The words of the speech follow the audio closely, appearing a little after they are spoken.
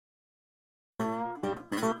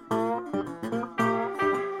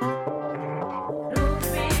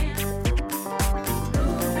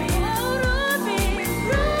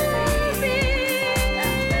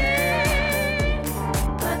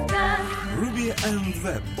and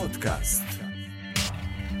Web Podcast.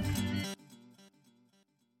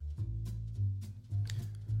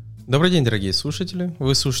 Добрый день, дорогие слушатели.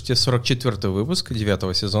 Вы слушаете 44-й выпуск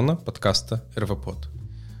 9-го сезона подкаста РВПод.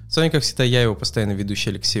 С вами, как всегда, я, его постоянный ведущий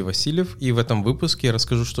Алексей Васильев, и в этом выпуске я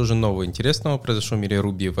расскажу, что же нового интересного произошло в мире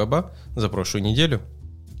Ruby и веба за прошлую неделю.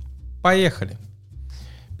 Поехали!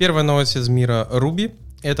 Первая новость из мира Ruby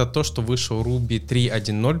 — это то, что вышел Ruby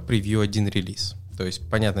 3.1.0 превью 1 релиз. То есть,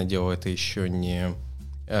 понятное дело, это еще не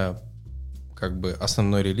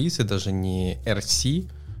основной релиз и даже не RC,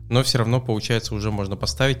 но все равно, получается, уже можно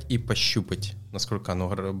поставить и пощупать, насколько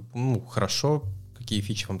оно хорошо, какие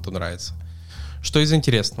фичи вам тут нравятся. Что из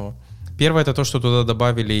интересного? Первое — это то, что туда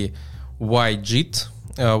добавили YJIT.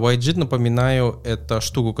 YJIT, напоминаю, это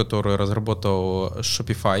штуку, которую разработал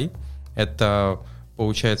Shopify. Это,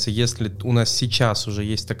 получается, если у нас сейчас уже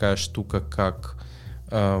есть такая штука, как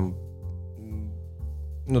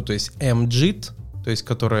MJIT, то есть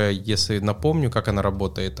которая, если напомню, как она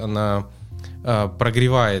работает, она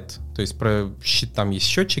прогревает, то есть там есть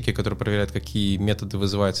счетчики, которые проверяют, какие методы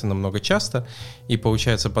вызываются намного часто, и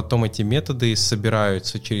получается потом эти методы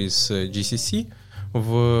собираются через GCC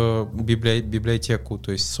в библиотеку,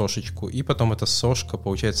 то есть сошечку, и потом эта сошка,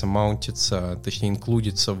 получается, маунтится, точнее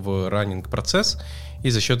инклюдится в running процесс,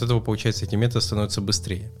 и за счет этого, получается, эти методы становятся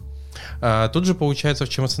быстрее. Тут же, получается, в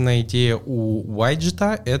чем основная идея у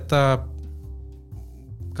YJIT, это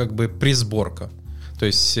как бы присборка. То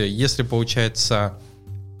есть, если, получается,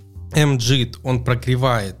 MJIT, он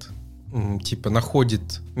прогревает,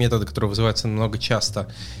 находит методы, которые вызываются намного часто,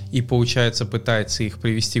 и, получается, пытается их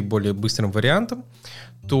привести к более быстрым вариантам,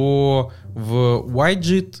 то в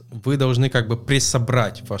YJIT вы должны как бы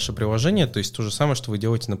присобрать ваше приложение, то есть то же самое, что вы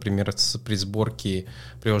делаете, например, при сборке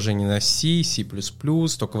приложений на C, C++,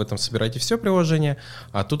 только в этом собираете все приложение,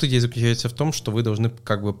 а тут идея заключается в том, что вы должны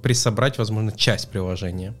как бы присобрать, возможно, часть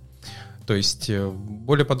приложения. То есть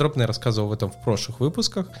более подробно я рассказывал в этом в прошлых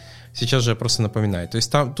выпусках, сейчас же я просто напоминаю. То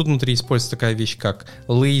есть тут внутри используется такая вещь, как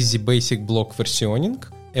Lazy Basic Block Versioning,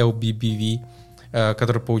 LBBV,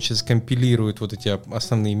 который, получается, компилирует вот эти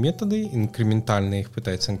основные методы, инкрементально их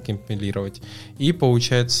пытается компилировать, и,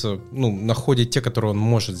 получается, находит те, которые он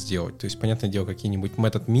может сделать. То есть, понятное дело, какие-нибудь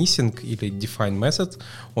метод missing или define method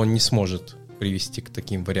он не сможет привести к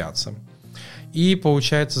таким вариациям. И,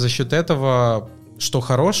 получается, за счет этого, что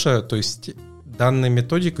хорошее, то есть данная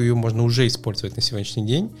методика, ее можно уже использовать на сегодняшний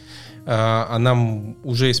день, она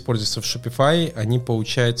уже используется в Shopify, они,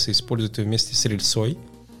 получается, используют ее вместе с рельсой,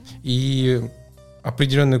 и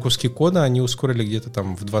определенные куски кода они ускорили где-то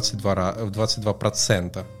там в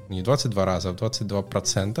 22%, не 22 раза, а в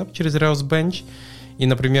 22% через Rails Bench, и,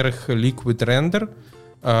 например, их Liquid Render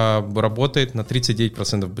работает на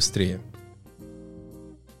 39% быстрее.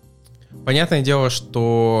 Понятное дело,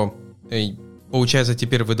 что получается,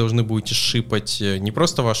 теперь вы должны будете шипать не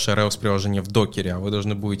просто ваше Rails-приложение в докере, а вы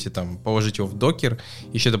должны будете там положить его в докер,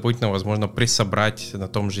 еще дополнительно, возможно, присобрать на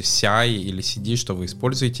том же CI или CD, что вы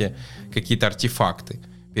используете, какие-то артефакты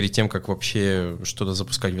перед тем, как вообще что-то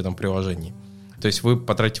запускать в этом приложении. То есть вы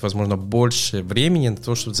потратите, возможно, больше времени на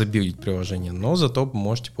то, чтобы забилдить приложение, но зато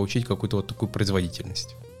можете получить какую-то вот такую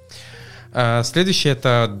производительность. Следующее —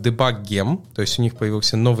 это Debug Gem, то есть у них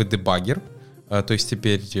появился новый дебаггер. То есть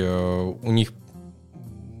теперь у них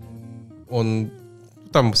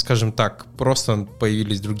скажем так, просто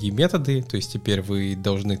появились другие методы, то есть теперь вы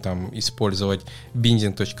должны там использовать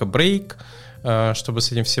binding.break, чтобы с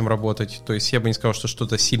этим всем работать. То есть я бы не сказал, что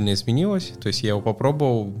что-то сильно изменилось, то есть я его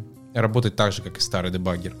попробовал, работать так же, как и старый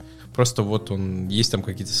дебаггер. Просто вот он, есть там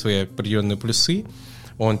какие-то свои определенные плюсы,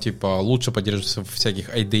 он лучше поддерживается в всяких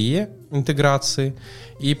IDE интеграции,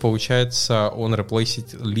 и получается он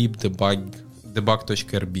реплейсит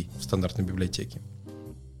libdebug.rb в стандартной библиотеке.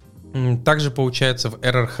 Также, получается, в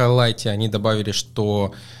Error Highlight они добавили,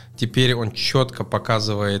 что теперь он четко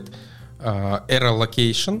показывает error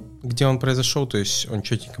location, где он произошел, то есть он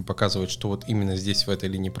четенько показывает, что вот именно здесь, в этой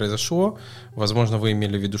линии произошло. Возможно, вы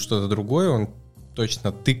имели в виду что-то другое, он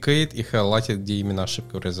точно тыкает и хайлайтит, где именно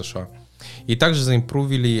ошибка произошла. И также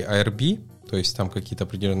заимпрувили ARB, то есть там какие-то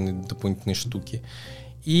определенные дополнительные штуки.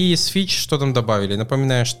 И с фич что там добавили?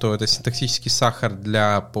 Напоминаю, что это синтаксический сахар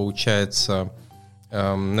для, получается,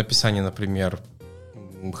 написания, например,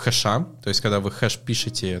 хэша. То есть, когда вы хэш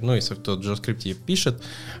пишете, если кто в JavaScript пишет,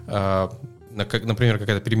 например,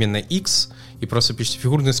 какая-то переменная x, и просто пишете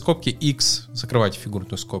фигурные скобки x, закрывайте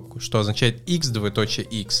фигурную скобку, что означает x, двоеточие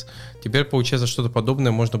x. Теперь, получается, что-то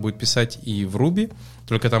подобное можно будет писать и в Ruby,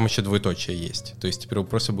 только там еще двоеточие есть. То есть, теперь вы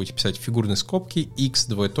просто будете писать фигурные скобки, x,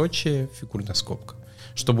 двоеточие, фигурная скобка.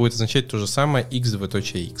 Что будет означать то же самое x,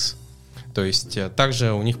 двоеточие x. То есть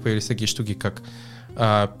также у них появились такие штуки, как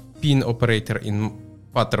pin operator in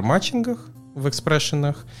pattern матчингах в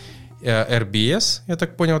экспрессионах, RBS, я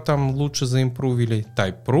так понял, там лучше заимпрувили,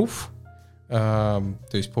 type proof,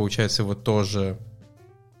 то есть получается его тоже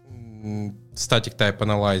static type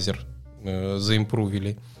analyzer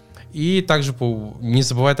заимпрувили. И также не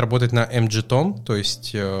забывает работать на MGTOM, то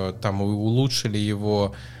есть там улучшили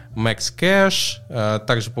его Max Cache,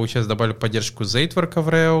 также, получается, добавили поддержку Z-Work в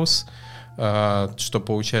Rails, что,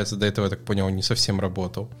 получается, до этого, я так понял, не совсем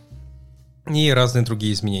работал. И разные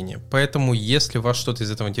другие изменения. Поэтому, если вас что-то из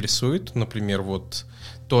этого интересует, например, вот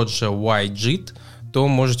тот же YJIT, то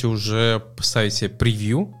можете уже поставить себе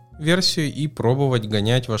превью версию и пробовать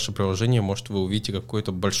гонять ваше приложение. Может, вы увидите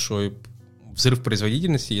какой-то большой взрыв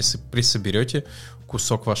производительности, если присоберете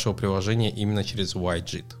кусок вашего приложения именно через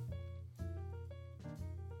YJIT.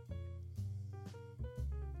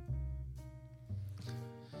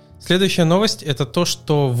 Следующая новость — это то,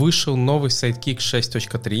 что вышел новый Sidekick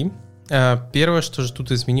 6.3. Первое, что же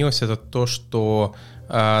тут изменилось, это то, что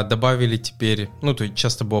добавили теперь, то есть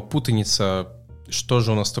часто была путаница, что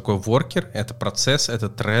же у нас такое worker, это процесс, это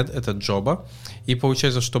thread, это job. И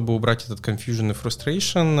получается, чтобы убрать этот confusion и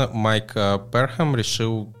frustration, Майк Перхэм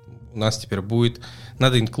решил, у нас теперь будет,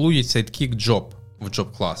 надо инклюдить Sidekick job в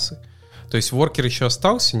job классы. То есть worker еще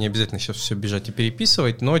остался, не обязательно сейчас все бежать и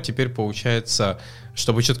переписывать, но теперь получается,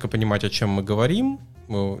 чтобы четко понимать, о чем мы говорим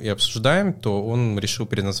и обсуждаем, то он решил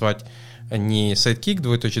переназвать не sidekick,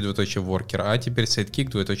 worker, а теперь sidekick,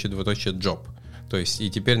 job. То есть и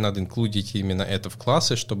теперь надо инклюдить именно это в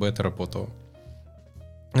классы, чтобы это работало.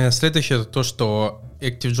 Следующее — это то, что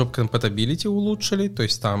Active Job Compatibility улучшили, то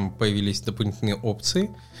есть там появились дополнительные опции.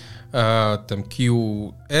 Там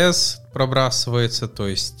QS пробрасывается, то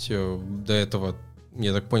есть до этого,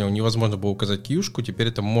 я так понял, невозможно было указать Q-шку, теперь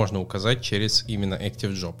это можно указать через именно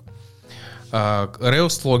Active Job.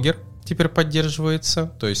 Rails Logger теперь поддерживается,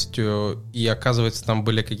 то есть и оказывается там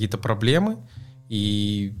были какие-то проблемы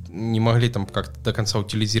и не могли там как-то до конца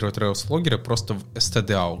утилизировать Rails Logger, просто в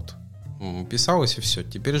std-out писалось и все.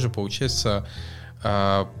 Теперь же получается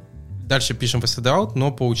дальше пишем в std-out,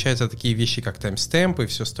 но получается такие вещи, как timestamp и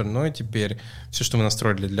все остальное теперь, все, что мы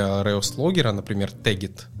настроили для Rails Logger, например,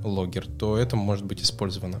 Tagged Logger, то это может быть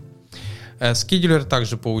использовано. Scheduler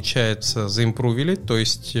также, получается, заимпрувили, то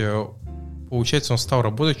есть получается, он стал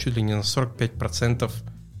работать чуть ли не на 45%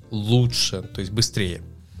 лучше, то есть быстрее.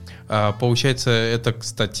 Получается, это,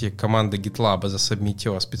 кстати, команда GitLab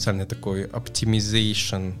засабмитила специальный такой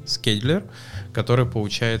Optimization Scheduler, который,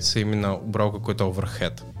 получается, именно убрал какой-то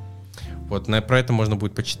overhead. Вот, про это можно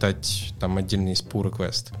будет почитать, там отдельно есть pull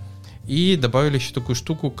request. И добавили еще такую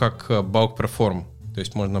штуку, как bulk perform. То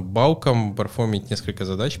есть можно балком перформить несколько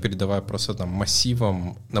задач, передавая просто там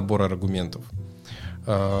массивом набор аргументов.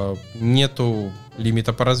 Нету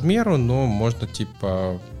лимита по размеру, но можно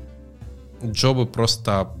типа джобы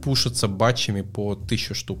просто пушатся батчами по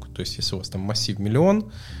 1000 штук. То есть если у вас там массив 1 000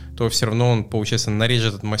 000, то все равно он, получается,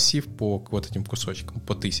 нарежет этот массив по вот этим кусочкам,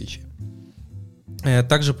 по 1000.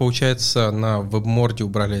 Также, получается, на WebMord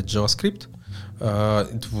убрали JavaScript,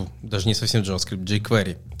 даже не совсем JavaScript,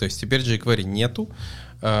 jQuery. То есть теперь jQuery нету,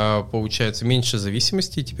 получается меньше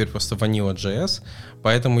зависимостей, теперь просто Vanilla.js.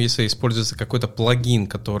 Поэтому если используется какой-то плагин,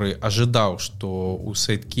 который ожидал, что у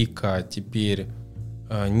Sidekick теперь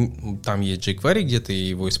там есть jQuery где-то и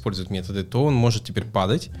его используют методы, то он может теперь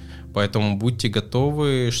падать. Поэтому будьте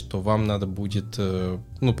готовы, что вам надо будет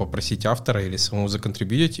попросить автора или самому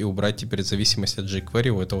законтрибьютить и убрать теперь зависимость от jQuery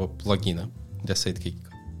у этого плагина для Sidekick.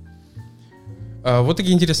 Вот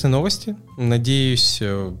такие интересные новости. Надеюсь,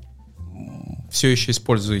 все еще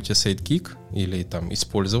используете Sidekick или там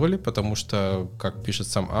использовали, потому что, как пишет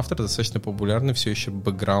сам автор, достаточно популярна все еще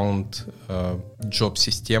бэкграунд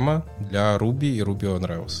job-система для Ruby и Ruby on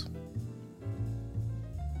Rails.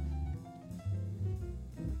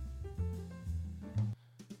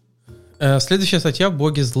 Следующая статья в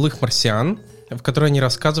блоге «Злых марсиан», в которой они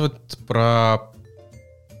рассказывают про...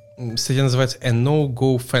 Статья называется «A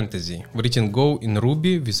No-Go Fantasy. Written Go in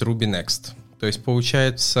Ruby with Ruby Next». То есть,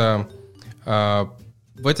 получается,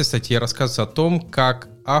 в этой статье рассказывается о том, как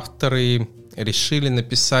авторы решили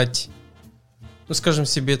написать, скажем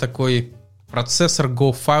себе, такой процессор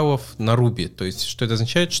Go файлов на Ruby. То есть, что это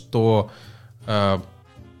означает, что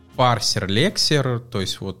парсер, лексер, то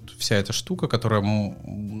есть вот вся эта штука, которая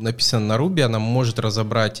написана на Ruby, она может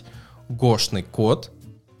разобрать гошный код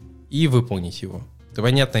и выполнить его.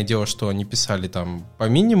 Понятное дело, что они писали там по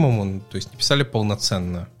минимуму, то есть не писали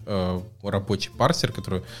полноценно рабочий парсер,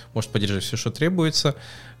 который может поддерживать все, что требуется.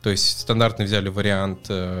 То есть стандартно взяли вариант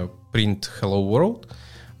print hello world,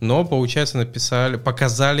 но, получается,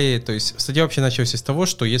 показали, то есть статья вообще началась из того,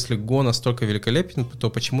 что если Go настолько великолепен, то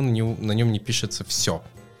почему на нем не пишется все?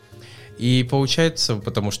 И получается,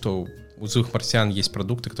 потому что у «Злых марсиан» есть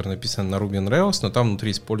продукты, которые написаны на Ruby on Rails, но там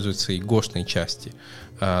внутри используются и гошные части.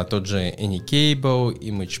 Тот же Anycable,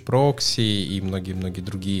 Image Proxy и многие-многие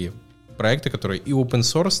другие проекты, которые и open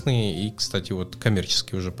source, и, кстати, вот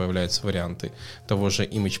коммерческие уже появляются варианты того же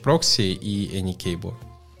Image Proxy и Anycable.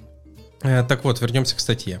 Так вот, вернемся к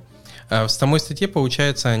статье. В самой статье,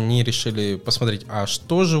 получается, они решили посмотреть, а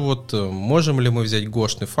что же вот, можем ли мы взять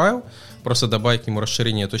гошный файл, просто добавить к нему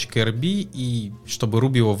расширение .rb, и чтобы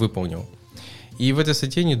Ruby его выполнил. И в этой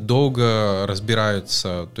статье они долго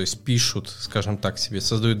разбираются, то есть пишут, скажем так себе,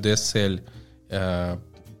 создают DSL,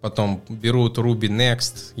 потом берут Ruby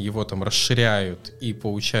Next, его там расширяют, и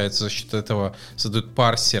получается за счет этого создают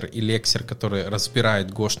парсер и лексер, который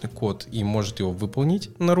разбирает гошный код и может его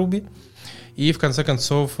выполнить на Ruby. И в конце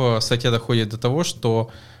концов статья доходит до того,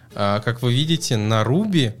 что, как вы видите, на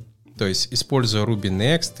Ruby, то есть используя Ruby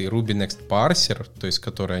Next и Ruby Next парсер, то есть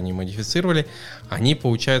который они модифицировали, они,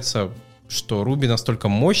 получается, что Ruby настолько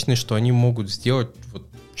мощный, что они могут сделать вот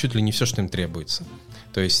чуть ли не все, что им требуется.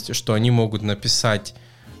 То есть, что они могут написать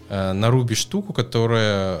на Ruby штуку,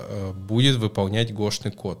 которая будет выполнять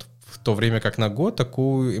гошный код. В то время как на Go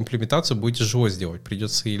такую имплементацию будет тяжело сделать.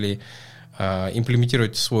 Придется или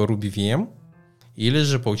имплементировать свой Ruby VM, или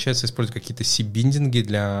же, получается, использовать какие-то C-биндинги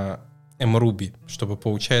для mRuby, чтобы,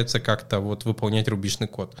 получается, как-то вот выполнять рубишный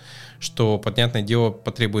код. Что, понятное дело,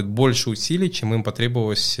 потребует больше усилий, чем им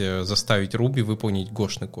потребовалось заставить Ruby выполнить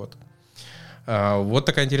гошный код. Вот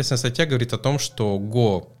такая интересная статья говорит о том, что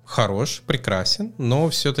Go хорош, прекрасен, но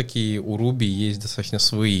все-таки у Ruby есть достаточно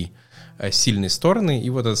свои сильные стороны, и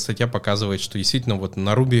вот эта статья показывает, что действительно вот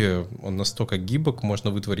на Ruby он настолько гибок,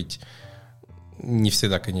 можно вытворить, не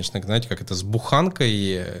всегда, конечно, знаете, как это с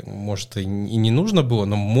буханкой, может, и не нужно было,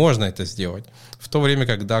 но можно это сделать. В то время,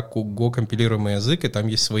 когда Go компилируемый язык, и там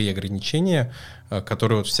есть свои ограничения,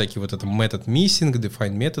 которые вот всякие вот это method missing, define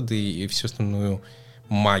методы и всю остальную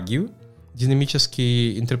магию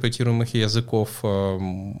динамически интерпретируемых языков,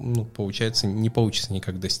 ну, получается, не получится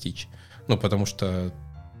никак достичь. Ну, потому что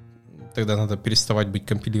тогда надо переставать быть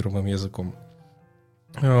компилируемым языком.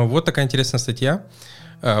 Вот такая интересная статья.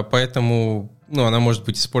 Поэтому, ну, она может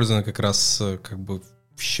быть использована как раз как бы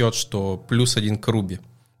в счет, что +1 к Ruby.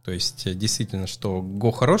 То есть, действительно, что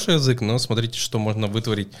Go хороший язык, но смотрите, что можно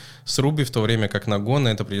вытворить с Ruby, в то время как на Go на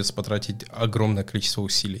это придется потратить огромное количество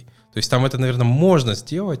усилий. То есть там это, наверное, можно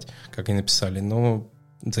сделать, как и написали, но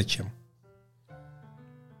зачем?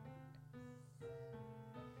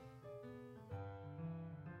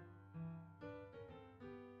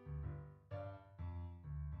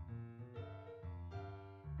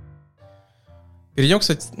 Перейдем,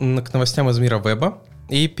 кстати, к новостям из мира веба.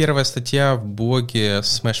 И первая статья в блоге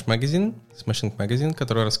Smashing Magazine,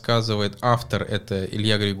 которая рассказывает, автор — это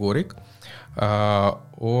Илья Григорик.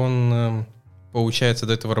 Он, получается,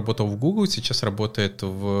 до этого работал в Google, сейчас работает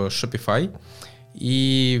в Shopify.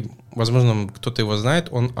 И, возможно, кто-то его знает,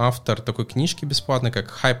 он автор такой книжки бесплатной,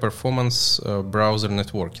 как High Performance Browser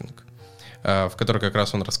Networking, в которой как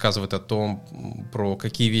раз он рассказывает о том, про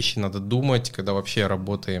какие вещи надо думать, когда вообще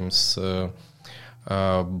работаем с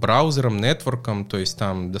браузером, нетворком, то есть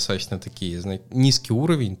там достаточно такие, знаете, низкий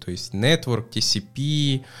уровень, то есть network,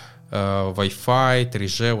 TCP, Wi-Fi,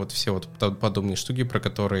 3G, вот все вот подобные штуки, про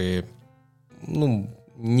которые, ну,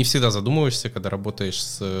 не всегда задумываешься, когда работаешь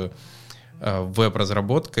с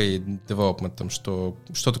веб-разработкой, девелопментом, что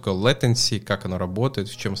такое latency, как оно работает,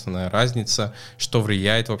 в чем основная разница, что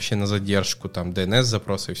влияет вообще на задержку, там,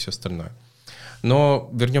 DNS-запросы и все остальное. Но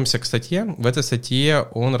вернемся к статье. В этой статье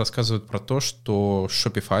он рассказывает про то, что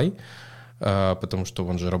Shopify, потому что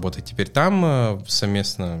он же работает теперь там,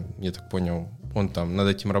 совместно, я так понял, он там над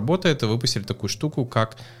этим работает, и выпустили такую штуку,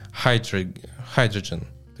 как Hydrogen,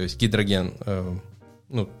 то есть гидроген.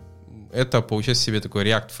 Ну, это, получается, себе такой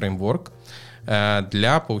React фреймворк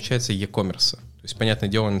для, получается, e-commerce. То есть, понятное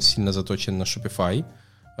дело, он сильно заточен на Shopify,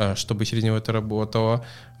 чтобы через него это работало.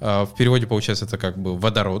 В переводе, получается, это как бы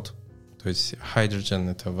водород. То есть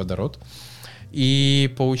hydrogen — это водород.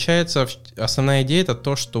 И получается, основная идея — это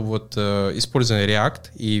то, что вот используя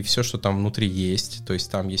React и все, что там внутри есть, то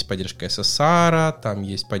есть там есть поддержка SSR, там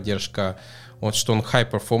есть поддержка, вот что он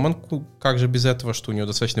high performance, как же без этого, что у него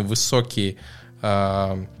достаточно высокий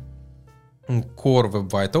Core Web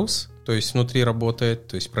Vitals, то есть внутри работает,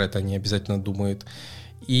 то есть про это они обязательно думают.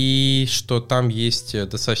 И что там есть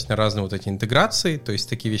достаточно разные вот эти интеграции, то есть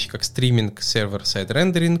такие вещи, как стриминг, сервер-сайд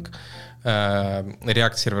рендеринг,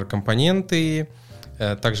 React сервер компоненты,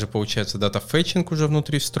 также получается дата фетчинг уже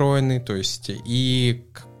внутри встроенный, то есть и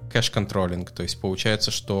кэш-контролинг. То есть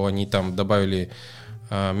получается, что они там добавили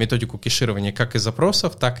методику кеширования как и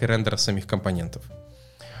запросов, так и рендера самих компонентов.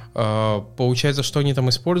 Получается, что они там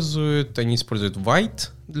используют? Они используют White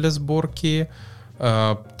для сборки.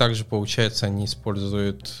 Также, получается, они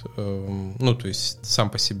используют, то есть сам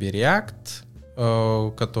по себе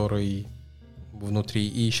React, который внутри,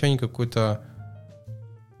 и еще они какие-то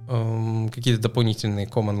дополнительные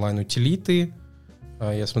command line утилиты.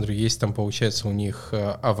 Я смотрю, есть там, получается, у них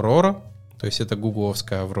Aurora, то есть это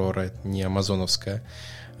гугловская Aurora, это не амазоновская.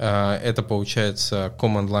 Это, получается,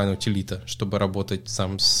 command line утилита, чтобы работать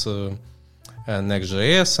сам с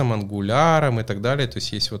Next.js, Angular и так далее. То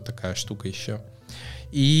есть есть вот такая штука еще.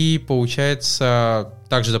 И, получается,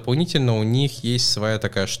 также дополнительно у них есть своя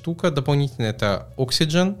такая штука дополнительная, это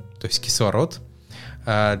Oxygen, то есть кислород,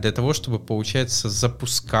 для того, чтобы, получается,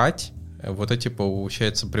 запускать вот эти,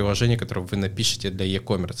 получается, приложения, которые вы напишете для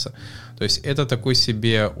e-commerce. То есть это такой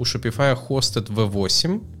себе у Shopify hosted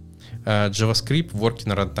V8, JavaScript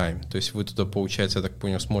Working Runtime. То есть вы туда, получается, я так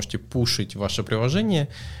понял, сможете пушить ваше приложение,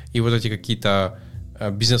 и вот эти какие-то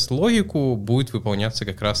бизнес-логику будет выполняться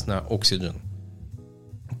как раз на Oxygen.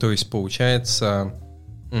 То есть, получается,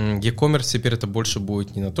 e-commerce теперь это больше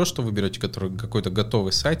будет не на то, что вы берете какой-то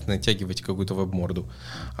готовый сайт, натягиваете какую-то веб-морду,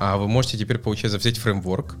 а вы можете теперь, получается, взять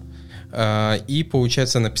фреймворк и,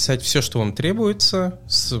 получается, написать все, что вам требуется,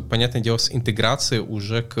 понятное дело, с интеграцией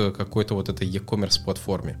уже к какой-то вот этой e-commerce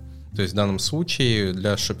платформе. То есть в данном случае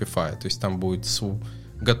для Shopify. То есть там будет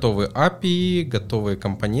готовые API, готовые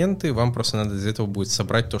компоненты, вам просто надо из этого будет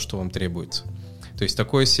собрать то, что вам требуется. То есть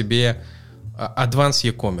такое себе advanced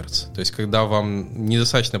e-commerce. То есть когда вам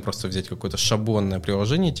недостаточно просто взять какое-то шаблонное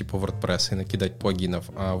приложение типа WordPress и накидать плагинов,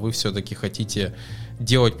 а вы все-таки хотите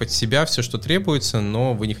делать под себя все, что требуется,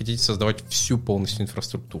 но вы не хотите создавать всю полностью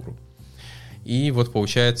инфраструктуру. И вот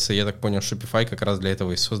получается, я так понял, Shopify как раз для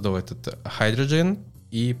этого и создал этот Hydrogen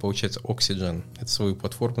и, получается, Oxygen. Это свою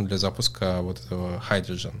платформу для запуска вот этого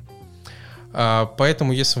Hydrogen.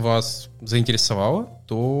 Поэтому, если вас заинтересовало,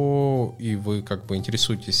 то и вы как бы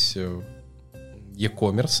интересуетесь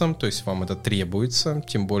e-commerce, то есть вам это требуется,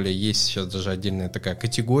 тем более есть сейчас даже отдельная такая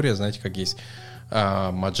категория, знаете, как есть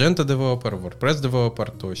Magento Developer, WordPress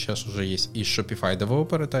Developer, то сейчас уже есть и Shopify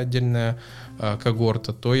Developer, это отдельная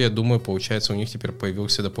когорта, то, я думаю, получается, у них теперь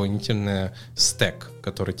появился дополнительный стек,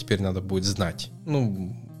 который теперь надо будет знать.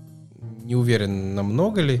 Ну, не уверен,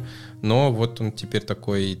 намного ли, но вот он теперь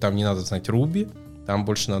такой, там не надо знать Ruby, там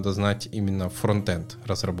больше надо знать именно фронтенд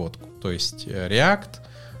разработку, то есть React,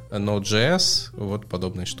 Node.js, вот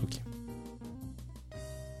подобные штуки.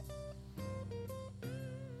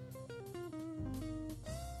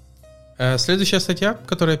 Следующая статья, к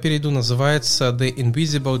которой я перейду, называется The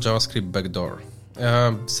Invisible JavaScript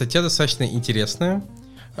Backdoor. Статья достаточно интересная.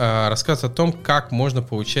 Рассказывает о том, как можно,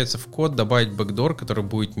 получается, в код добавить бэкдор, который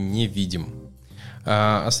будет невидим.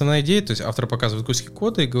 Основная идея, то есть автор показывает куски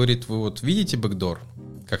кода и говорит, вы вот видите бэкдор,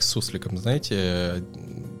 как с сусликом, знаете,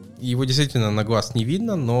 его действительно на глаз не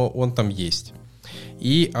видно, но он там есть.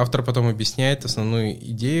 И автор потом объясняет основную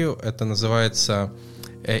идею, это называется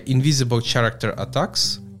Invisible Character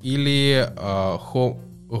Attacks или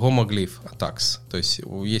Homoglyph Attacks. То есть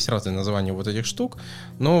есть разные названия вот этих штук,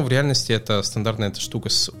 но в реальности это стандартная эта штука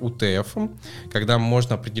с UTF, когда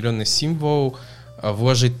можно определенный символ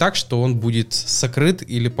вложить так, что он будет сокрыт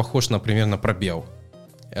или похож, например, на пробел.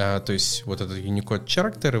 То есть вот этот Unicode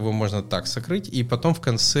character, его можно так сокрыть, и потом в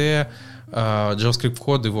конце JavaScript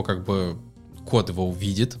код его код его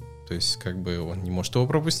увидит, то есть как бы он не может его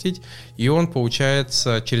пропустить, и он,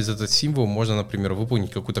 получается, через этот символ можно, например,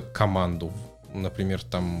 выполнить какую-то команду, например,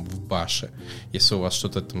 там в баше, если у вас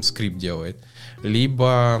что-то там скрипт делает,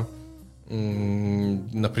 либо,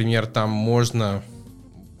 например, там можно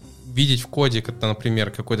видеть в коде,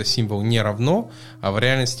 например, какой-то символ не равно, а в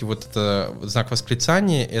реальности вот это знак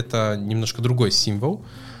восклицания — это немножко другой символ.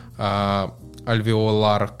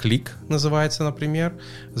 Alveolar click называется, например,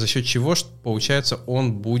 за счет чего, получается,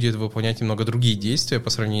 он будет выполнять немного другие действия по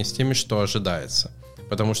сравнению с теми, что ожидается.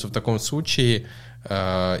 Потому что в таком случае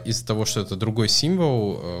из-за того, что это другой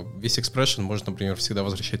символ, весь expression может, например, всегда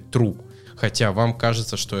возвращать true, хотя вам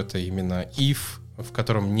кажется, что это именно if, в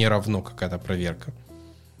котором не равно какая-то проверка.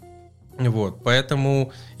 Вот,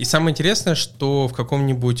 поэтому... И самое интересное, что в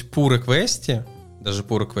каком-нибудь pull-реквесте, даже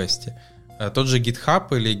pull-реквесте, тот же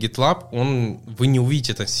GitHub или GitLab, вы не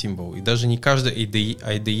увидите этот символ. И даже не каждый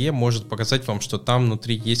IDE может показать вам, что там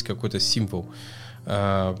внутри есть какой-то символ.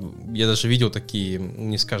 Я даже видел такие,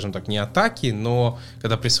 не скажем так, не атаки, но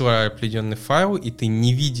когда присылают определенный файл, и ты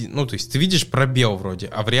не видишь, ну, то есть ты видишь пробел вроде,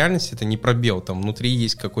 а в реальности это не пробел, там внутри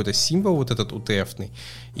есть какой-то символ вот этот UTF-ный,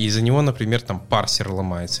 и из-за него, например, там парсер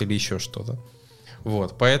ломается или еще что-то.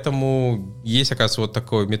 Вот, поэтому есть, оказывается, вот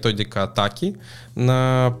такая методика атаки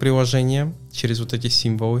на приложение через вот эти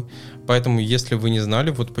символы. Поэтому, если вы не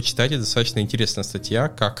знали, вот почитайте, достаточно интересная статья,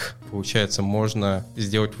 как, получается, можно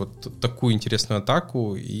сделать вот такую интересную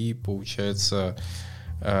атаку и, получается,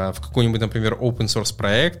 в какой-нибудь, например, open source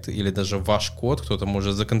проект или даже ваш код кто-то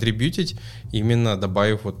может законтрибьютить, именно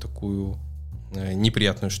добавив вот такую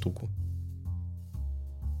неприятную штуку.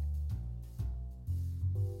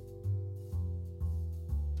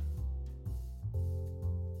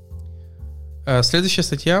 Следующая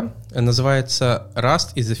статья называется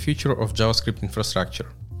 «Rust is the future of JavaScript infrastructure».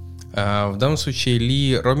 В данном случае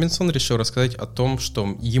Ли Робинсон решил рассказать о том,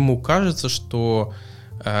 что ему кажется, что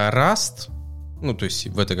Rust, ну то есть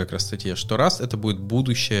в этой как раз статье, что Rust это будет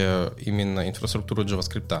будущее именно инфраструктуры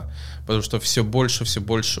JavaScript, потому что все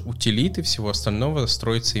больше утилит и всего остального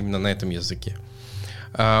строится именно на этом языке.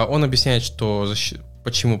 Он объясняет, что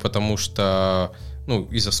почему, потому что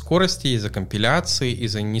из-за скорости, из-за компиляции,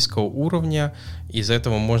 из-за низкого уровня, из-за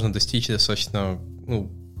этого можно достичь достаточно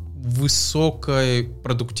высокой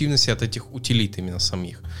продуктивности от этих утилит именно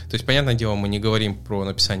самих. То есть, понятное дело, мы не говорим про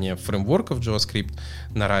написание фреймворков JavaScript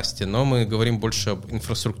на Rust, но мы говорим больше об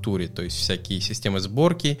инфраструктуре, то есть всякие системы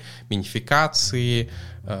сборки, минификации,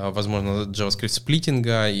 возможно, JavaScript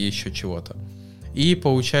сплитинга и еще чего-то. И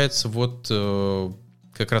получается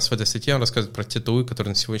как раз в этой статье он рассказывает про те тулы,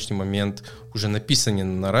 которые на сегодняшний момент уже написаны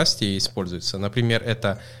на Rust и используются. Например,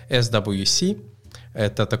 это SWC,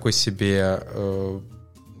 это такой себе,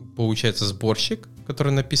 получается, сборщик,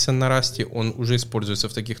 который написан на Rust, он уже используется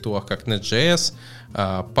в таких тулах, как Net.js,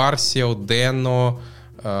 Parseo, Deno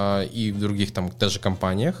и в других там даже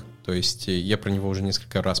компаниях. То есть я про него уже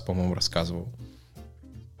несколько раз, по-моему, рассказывал.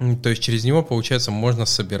 То есть через него, получается, можно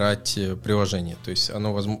собирать приложение. То есть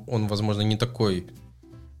он, возможно, не такой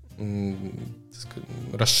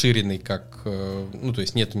расширенный, как, то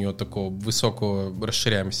есть нет у него такого высокого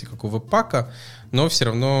расширяемости, как у веб-пака, но все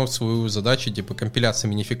равно свою задачу типа компиляции,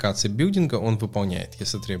 минификации, билдинга он выполняет,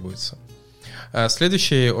 если требуется.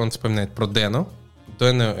 Следующий он вспоминает про Deno.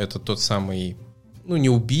 Deno — это тот самый, не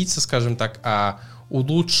убийца, скажем так, а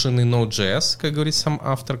улучшенный Node.js, как говорит сам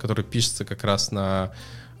автор, который пишется как раз на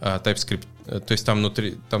TypeScript. То есть там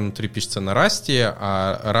внутри пишется на Rust,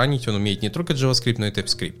 а ранить он умеет не только JavaScript, но и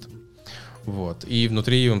TypeScript. Вот. И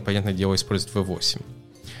внутри он, понятное дело, использует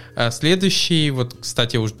V8. Следующий,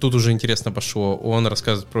 кстати, тут уже интересно пошло, он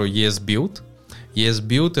рассказывает про ESBuild.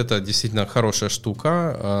 ESBuild — это действительно хорошая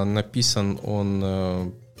штука. Написан он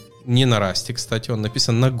не на Rust, кстати, он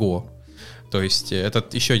написан на Go. То есть это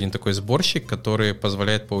еще один такой сборщик, который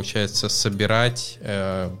позволяет, получается, собирать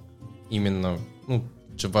именно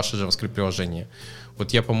ваше JavaScript-приложение.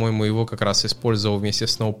 Вот я, по-моему, его как раз использовал вместе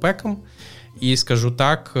с Snowpack, и скажу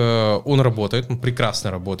так, он работает, он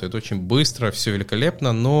прекрасно работает, очень быстро, все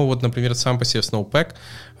великолепно, но например, сам по себе Snowpack,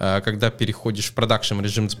 когда переходишь в продакшн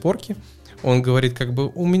режим сборки, он говорит,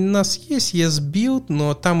 у нас есть ESBuild,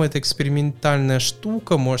 но там это экспериментальная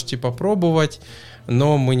штука, можете попробовать,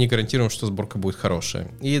 но мы не гарантируем, что сборка будет хорошая.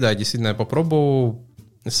 И да, действительно, я попробовал,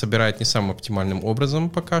 собирает не самым оптимальным образом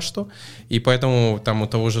пока что, и поэтому там у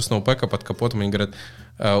того же Snowpack под капотом они говорят,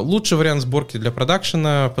 лучший вариант сборки для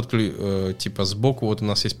продакшена, типа сбоку у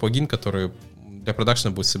нас есть плагин, который для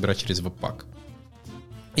продакшена будет собирать через Webpack.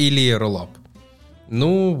 Или Rollup.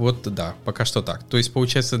 Да, пока что так. То есть,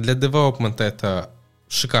 получается, для девелопмента это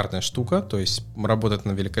шикарная штука, то есть работает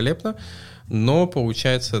она великолепно, но,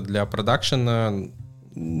 получается, для продакшена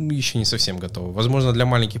еще не совсем готово. Возможно, для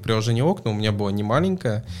маленьких приложений окна у меня было не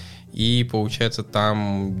маленькое, и, получается,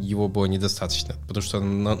 там его было недостаточно, потому что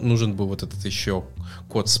нужен был этот еще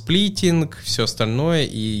код сплитинг, все остальное,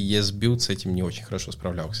 и ESBuild с этим не очень хорошо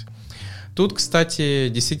справлялся. Тут, кстати,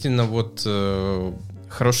 действительно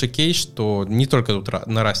хороший кейс, что не только тут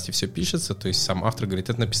на Rust все пишется, то есть сам автор говорит,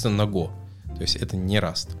 это написано на Go, то есть это не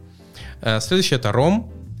Rust. Следующее — это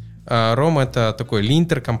ROM. ROM — это такой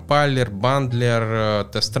линтер, компайлер, бандлер,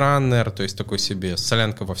 тест-раннер, то есть такой себе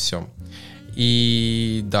солянка во всем.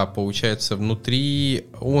 И да, получается, внутри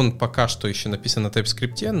он пока что еще написан на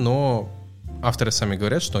TypeScript, но авторы сами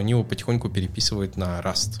говорят, что они его потихоньку переписывают на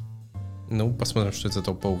Rust. Посмотрим, что из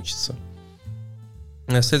этого получится.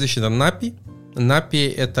 Следующий — это NAPI.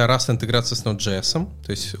 NAPI — это Rust интеграция с Node.js,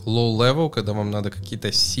 то есть low level, когда вам надо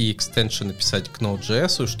какие-то C-экстеншены писать к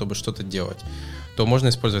Node.js, чтобы что-то делать, то можно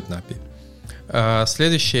использовать NAPI.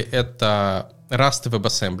 Следующее — это Rust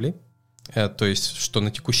WebAssembly. То есть, что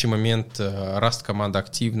на текущий момент Rust команда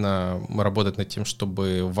активно работает над тем,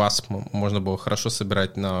 чтобы WASM можно было хорошо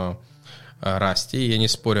собирать на Rust. Я не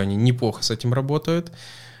спорю, они неплохо с этим работают.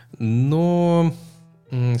 Но,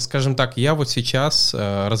 скажем так, я вот сейчас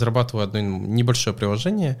разрабатываю одно небольшое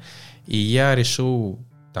приложение, и я решил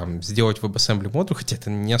там сделать WebAssembly модуль, хотя это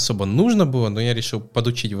не особо нужно было, но я решил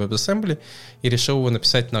подучить WebAssembly и решил его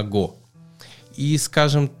написать на Go. И,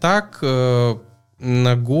 скажем так, на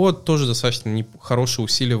Go тоже достаточно хорошие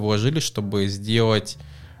усилия вложили, чтобы сделать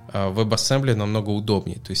WebAssembly намного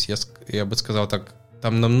удобнее. То есть я бы сказал так,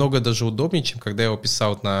 там намного даже удобнее, чем когда я его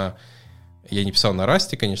писал на... Я не писал на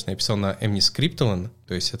Rust, конечно, я писал на MNIScriptline,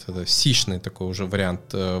 то есть это C-шный такой уже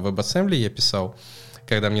вариант WebAssembly я писал,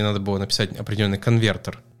 когда мне надо было написать определенный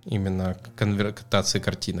конвертер, именно конвертации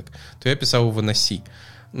картинок, то я писал его на C.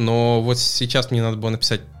 Но вот сейчас мне надо было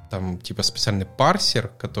написать там типа специальный парсер,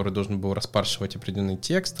 который должен был распаршивать определенный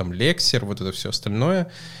текст, там лексер, вот это все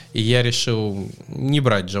остальное. И я решил не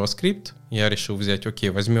брать JavaScript, я решил взять, окей,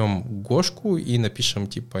 возьмем Гошку и напишем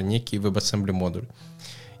типа некий WebAssembly модуль.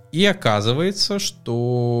 И оказывается,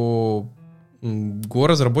 что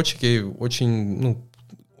Go-разработчики очень,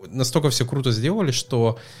 настолько все круто сделали,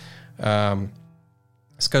 что,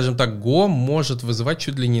 скажем так, Go может вызывать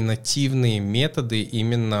чуть ли не нативные методы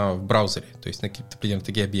именно в браузере. То есть на какие-то определенные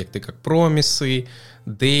такие объекты, как промисы,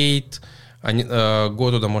 date.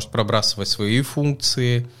 Go туда может пробрасывать свои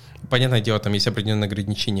функции. Понятное дело, там есть определенные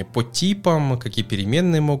ограничения по типам, какие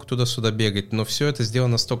переменные могут туда-сюда бегать, но все это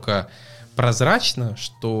сделано настолько прозрачно,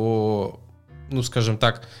 что, скажем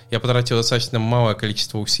так, я потратил достаточно малое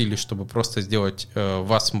количество усилий, чтобы просто сделать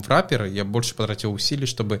WASM wrapper. Я больше потратил усилий,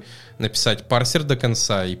 чтобы написать парсер до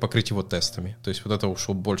конца и покрыть его тестами. То есть вот это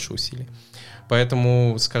ушло больше усилий.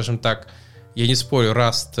 Поэтому, скажем так, я не спорю,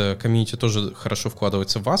 Rust комьюнити тоже хорошо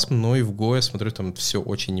вкладывается в WASM, но и в Go, я смотрю, там все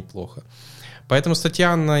очень неплохо. Поэтому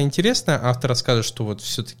статья, она интересная. Автор расскажет, что вот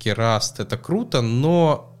все-таки Rust — это круто,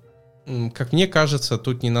 но, как мне кажется,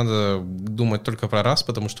 тут не надо думать только про Rust,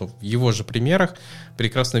 потому что в его же примерах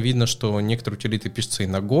прекрасно видно, что некоторые утилиты пишутся и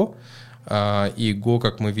на Go, и Go,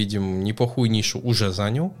 как мы видим, неплохую нишу уже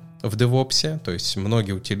занял в DevOps, то есть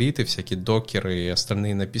многие утилиты, всякие докеры и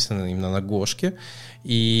остальные написаны именно на Гошке,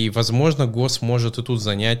 и, возможно, Go сможет и тут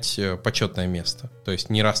занять почетное место, то есть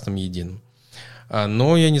не Rust'ом единым.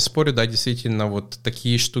 Но я не спорю, да, действительно, вот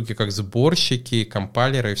такие штуки, как сборщики,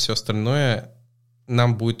 компайлеры и все остальное,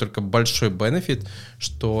 нам будет только большой бенефит,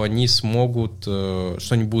 что они смогут, что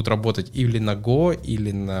они будут работать или на Go,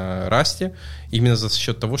 или на Rust, именно за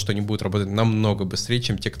счет того, что они будут работать намного быстрее,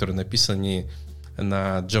 чем те, которые написаны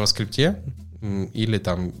на JavaScript или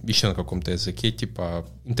там еще на каком-то языке, типа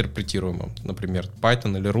интерпретируемом, например,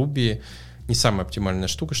 Python или Ruby. Не самая оптимальная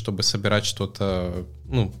штука, чтобы собирать что-то,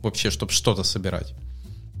 вообще, чтобы что-то собирать.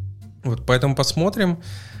 Вот, поэтому посмотрим.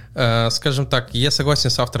 Скажем так, я согласен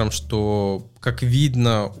с автором, что, как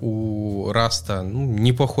видно, у Rust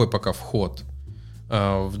неплохой пока вход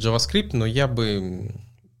в JavaScript, но я бы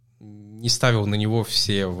не ставил на него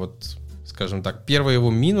все, вот, скажем так, первый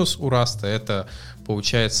его минус у Rust — это,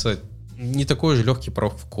 получается, не такой же легкий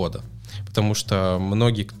порог входа, потому что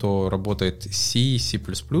многие, кто работает с C, C++,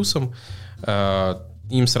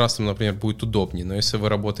 им с Rust, например, будет удобнее, но если вы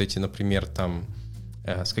работаете, например, там,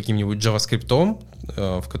 с каким-нибудь JavaScript,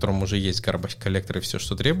 в котором уже есть garbage коллектор и все,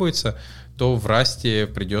 что требуется, то в Rust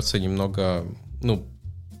придется немного,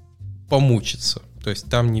 помучиться. То есть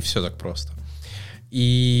там не все так просто.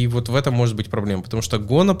 И вот в этом может быть проблема, потому что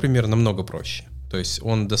Go, например, намного проще. То есть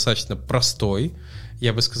он достаточно простой,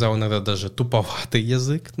 я бы сказал, иногда даже туповатый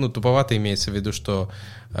язык. Туповатый имеется в виду, что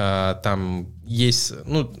там есть...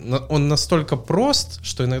 он настолько прост,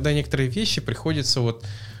 что иногда некоторые вещи приходится вот...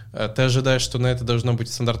 Ты ожидаешь, что на это должна быть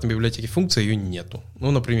в стандартной библиотеке функция, ее нету.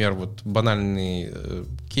 Например, вот банальный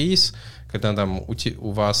кейс, когда там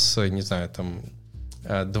у вас, не знаю, там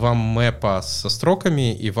два мэпа со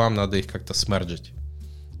строками, и вам надо их как-то смерджить.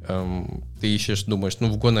 Ты ищешь, думаешь,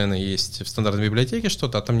 в Go, наверное, есть в стандартной библиотеке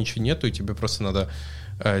что-то, а там ничего нету, и тебе просто надо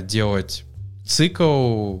делать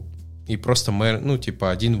цикл и просто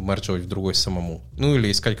один мердживать в другой самому.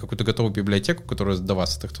 Или искать какую-то готовую библиотеку, которую до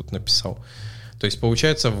вас кто-то написал. То есть,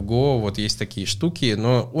 получается, в Go вот есть такие штуки,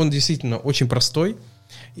 но он действительно очень простой,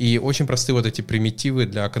 и очень простые вот эти примитивы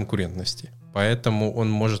для конкурентности. Поэтому он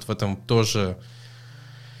может в этом тоже,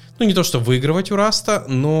 не то что выигрывать у Rust,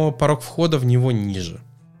 но порог входа в него ниже.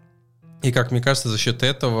 И, как мне кажется, за счет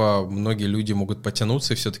этого многие люди могут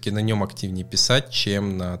потянуться и все-таки на нем активнее писать,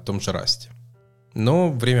 чем на том же Rust.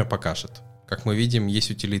 Но время покажет. Как мы видим, есть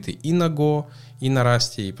утилиты и на Go, и на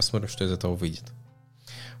Rust, и посмотрим, что из этого выйдет.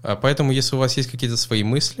 Поэтому, если у вас есть какие-то свои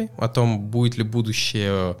мысли о том, будет ли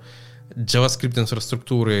будущее JavaScript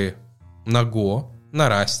инфраструктуры на Go, на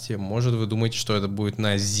Rust, может, вы думаете, что это будет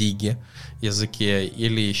на Zig языке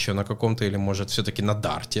или еще на каком-то, или, может, все-таки на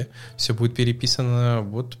Dart все будет переписано.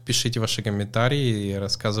 Вот пишите ваши комментарии и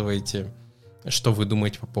рассказывайте, что вы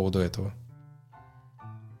думаете по поводу этого.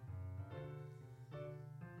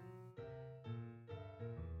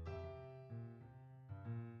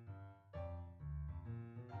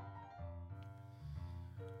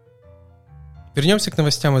 Вернемся к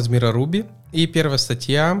новостям из мира Ruby. И первая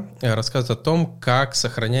статья рассказывает о том, как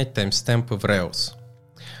сохранять таймстемпы в Rails.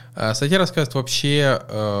 Статья рассказывает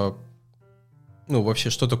вообще,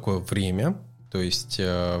 что такое время, то есть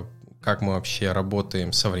как мы вообще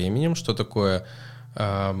работаем со временем, что такое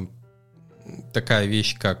такая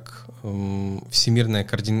вещь, как всемирное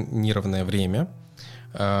координированное время.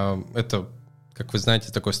 Это, как вы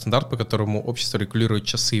знаете, такой стандарт, по которому общество регулирует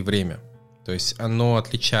часы и время. То есть оно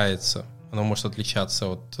отличается. Оно может отличаться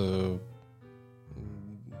от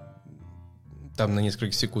там на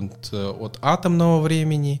несколько секунд от атомного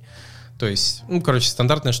времени. То есть,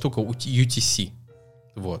 стандартная штука UTC.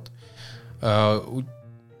 Вот.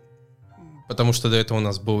 Потому что до этого у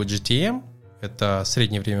нас был GTM, это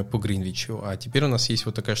среднее время по Гринвичу, а теперь у нас есть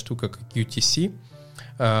вот такая штука, как UTC.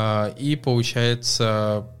 И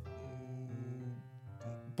получается,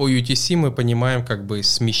 по UTC мы понимаем как бы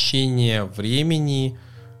смещение времени,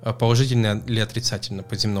 положительно или отрицательно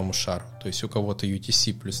по земному шару. То есть у кого-то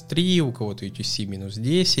UTC плюс 3, у кого-то UTC минус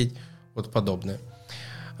 10, вот подобное.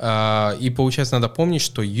 И получается, надо помнить,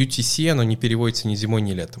 что UTC, оно не переводится ни зимой,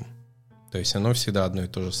 ни летом. То есть оно всегда одно и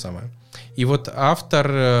то же самое. И вот автор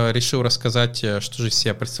решил рассказать, что же из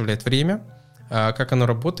себя представляет время, как оно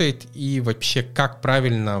работает и вообще как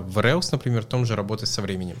правильно в Rails, например, в том же работать со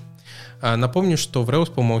временем. Напомню, что в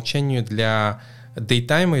Rails по умолчанию для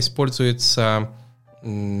datetime используется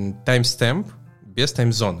timestamp без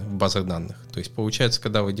таймзоны в базах данных. То есть получается,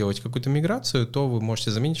 когда вы делаете какую-то миграцию, то вы можете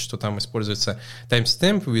заметить, что там используется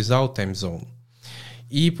timestamp without timezone.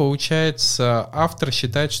 И получается, автор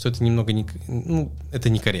считает, что это немного это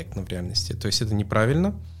некорректно в реальности. То есть это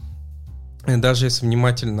неправильно. Даже если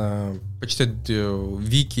внимательно почитать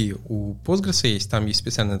вики у Postgres есть, там есть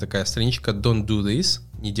специальная такая страничка Don't do this,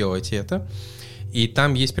 не делайте это. И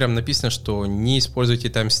там есть прям написано, что не используйте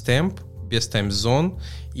timestamp без таймзон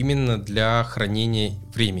именно для хранения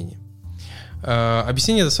времени.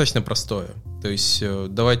 Объяснение достаточно простое. То есть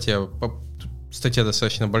статья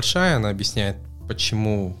достаточно большая, она объясняет,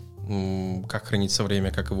 почему, как хранится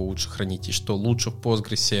время, как его лучше хранить, и что лучше в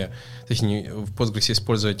Postgres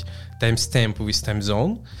использовать timestamp with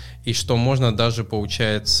timezone, и что можно даже,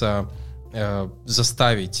 получается,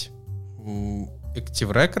 заставить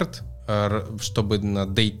Active Record, чтобы на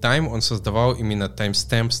datetime он создавал именно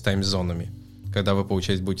timestamp с таймзонами, когда вы,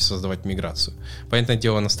 получается, будете создавать миграцию. Понятное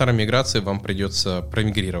дело, на старой миграции вам придется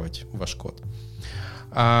промигрировать ваш код.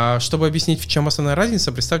 А чтобы объяснить, в чем основная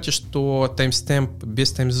разница, представьте, что timestamp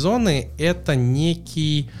без таймзоны — это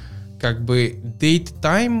некий как бы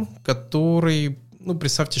datetime, который,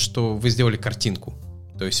 представьте, что вы сделали картинку.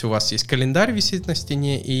 То есть у вас есть календарь висит на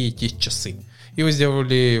стене и есть часы. И вы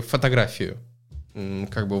сделали фотографию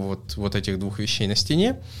как бы вот этих двух вещей на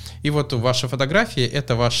стене. И вот ваша фотография —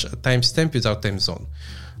 это ваш timestamp without timezone.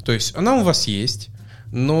 То есть она у вас есть,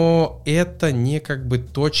 но это не как бы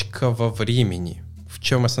точка во времени. В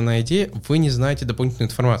чем основная идея? Вы не знаете дополнительную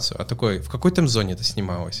информацию о в какой таймзоне это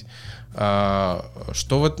снималось. То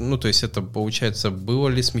есть это получается, было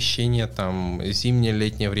ли смещение там зимнее,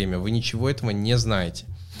 летнее время. Вы ничего этого не знаете.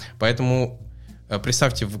 Поэтому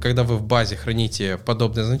представьте, когда вы в базе храните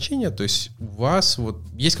подобное значение, то есть у вас вот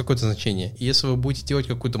есть какое-то значение, и если вы будете делать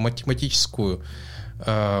какую-то математическую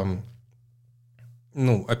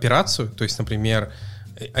операцию, то есть, например,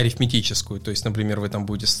 арифметическую, то есть, например, вы там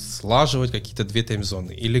будете слаживать какие-то две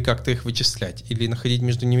таймзоны, или как-то их вычислять, или находить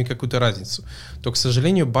между ними какую-то разницу, то, к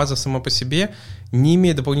сожалению, база сама по себе, не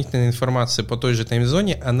имея дополнительной информации по той же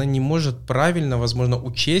таймзоне, она не может правильно, возможно,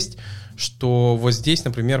 учесть, что вот здесь,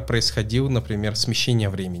 например, происходило, например, смещение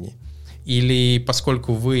времени. Или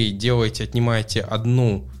поскольку вы отнимаете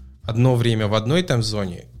одно время в одной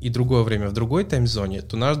таймзоне и другое время в другой таймзоне,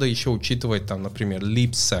 то надо еще учитывать там, например,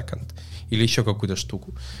 leap second или еще какую-то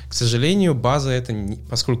штуку. К сожалению, база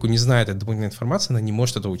поскольку не знает этой дополнительной информации, она не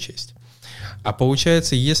может это учесть. А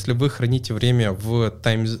получается, если вы храните время в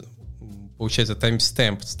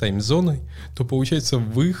timestamp с таймзоной, то получается,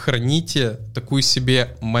 вы храните такой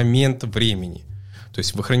себе момент времени. То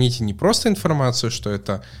есть вы храните не просто информацию, что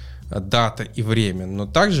это дата и время, но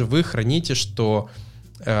также вы храните, что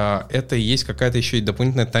это есть какая-то еще и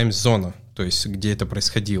дополнительная таймзона, то есть где это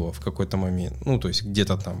происходило в какой-то момент, то есть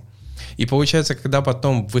где-то там. И получается, когда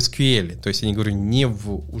потом в SQL, то есть я не говорю не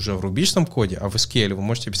уже в рубежном коде, а в SQL вы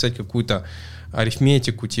можете писать какую-то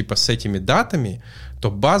арифметику типа с этими датами, то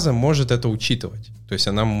база может это учитывать. То есть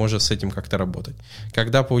она может с этим как-то работать.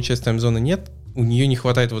 Когда, получается, таймзоны нет, у нее не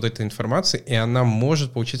хватает вот этой информации, и она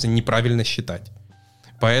может, получается, неправильно считать.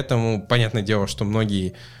 Поэтому, понятное дело, что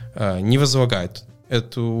многие не возлагают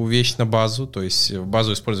эту вещь на базу, то есть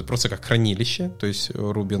базу используют просто как хранилище, то есть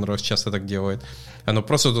Ruby on Rails часто так делает. Оно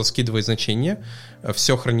просто туда скидывает значения,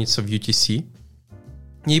 все хранится в UTC,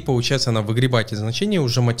 и, получается, она выгребает эти значения,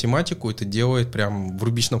 уже математику это делает прям в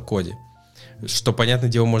рубежном коде, что, понятное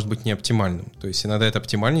дело, может быть не оптимальным. То есть иногда это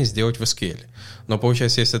оптимальнее сделать в SQL. Но,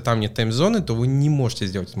 получается, если там нет таймзоны, то вы не можете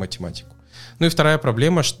сделать эту математику. Ну и вторая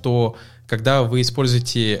проблема, что когда вы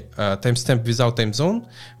используете timestamp without time zone,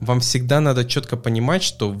 вам всегда надо четко понимать,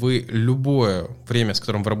 что вы любое время, с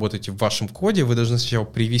которым вы работаете в вашем коде, вы должны сначала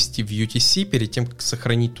привести в UTC перед тем, как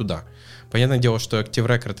сохранить туда. Понятное дело, что Active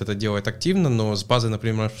Record это делает активно, но с базой,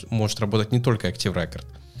 например, может работать не только Active Record,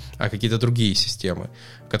 а какие-то другие системы,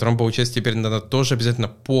 в котором, получается, теперь надо тоже обязательно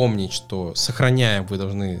помнить, что сохраняя, вы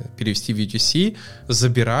должны перевести в UTC,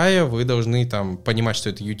 забирая, вы должны там понимать, что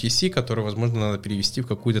это UTC, который, возможно, надо перевести в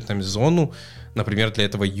какую-то там зону, например, для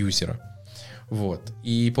этого юзера. Вот.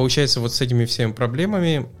 И получается, вот с этими всеми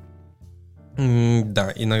проблемами,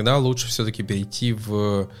 да, иногда лучше все-таки перейти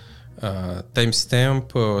в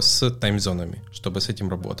timestamp с таймзонами, чтобы с этим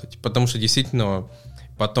работать. Потому что действительно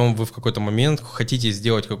потом вы в какой-то момент хотите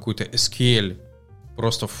сделать какую-то SQL,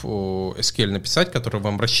 просто в SQL написать, который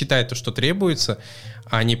вам рассчитает то, что требуется,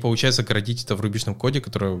 а не получается городить это в рубежном коде,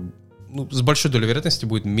 который с большой долей вероятности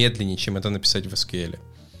будет медленнее, чем это написать в SQL.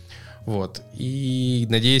 Вот. И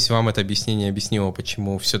надеюсь, вам это объяснение объяснило,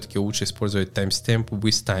 почему все-таки лучше использовать timestamp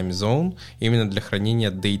with time zone именно для хранения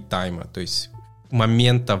date-time, то есть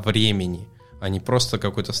момента времени, а не просто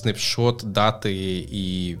какой-то снапшот даты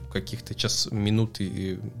и каких-то часов, минут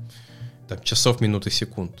и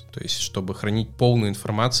секунд. То есть, чтобы хранить полную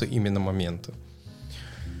информацию именно момента.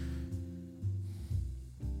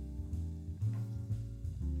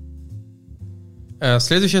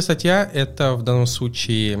 Следующая статья — это в данном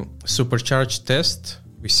случае Supercharged Test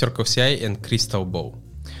with CircleCI and Crystal Bow.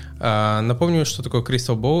 Напомню, что такое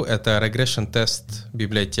Crystal Bow. Это regression test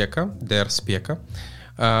библиотека для RSpec.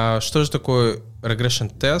 Что же такое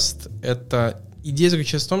regression test? Это идея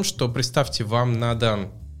заключается в том, что, представьте, вам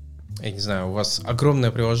надо, я не знаю, у вас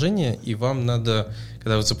огромное приложение, и вам надо,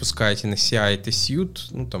 когда вы запускаете на CI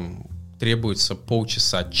test-suite, там требуется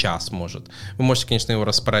полчаса, час, может. Вы можете, конечно, его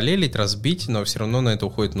распараллелить, разбить, но все равно на это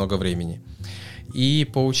уходит много времени. И,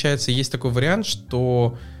 получается, есть такой вариант,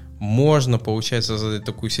 что можно, получается, создать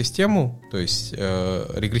такую систему, то есть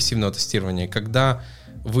регрессивного тестирования, когда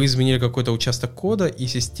вы изменили какой-то участок кода, и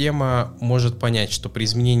система может понять, что при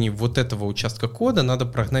изменении вот этого участка кода надо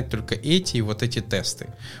прогнать только эти и вот эти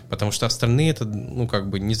тесты, потому что остальные это,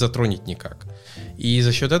 не затронет никак. И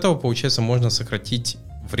за счет этого, получается, можно сократить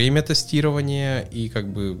время тестирования и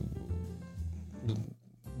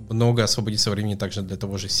много освободится времени также для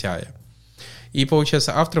того же CI. И,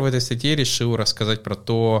 получается, автор в этой статье решил рассказать про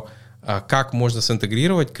то, как можно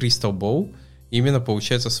синтегрировать Crystal Bow именно,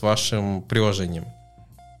 получается, с вашим приложением.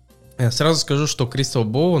 Сразу скажу, что Crystal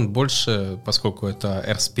Bow, он больше, поскольку это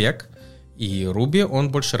RSpec и Ruby, он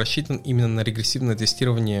больше рассчитан именно на регрессивное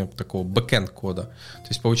тестирование такого бэкэнд кода. То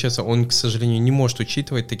есть, получается, он, к сожалению, не может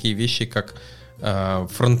учитывать такие вещи, как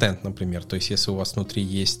фронтенд, например. То есть, если у вас внутри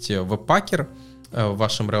есть веб-пакер в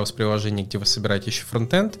вашем Rails-приложении, где вы собираете еще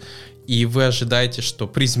фронтенд, и вы ожидаете, что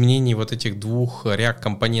при изменении вот этих двух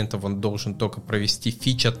React-компонентов он должен только провести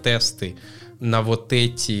фича-тесты на вот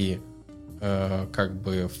эти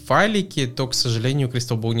файлики, то, к сожалению,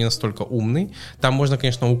 Crystal Bow не настолько умный. Там можно,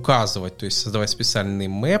 конечно, указывать, то есть создавать специальные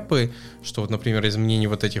мэпы, что, вот, например, изменение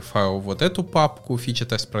вот этих файлов, вот эту папку,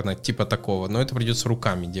 фича-тест прогнать, типа такого, но это придется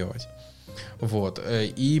руками делать. Вот.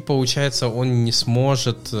 И, получается, он не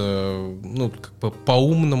сможет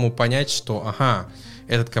по-умному понять, что,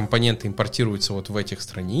 этот компонент импортируется вот в этих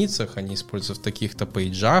страницах, они используются в таких-то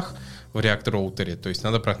пейджах в React Router, то есть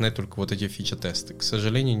надо прогнать только вот эти фича-тесты. К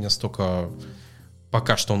сожалению, не настолько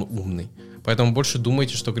пока что он умный. Поэтому больше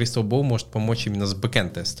думайте, что Crystal Bow может помочь именно с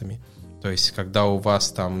бэкэнд-тестами. То есть, когда у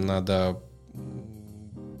вас там надо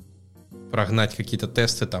прогнать какие-то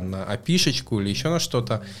тесты там на API-шечку или еще на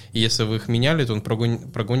что-то, и если вы их меняли, то он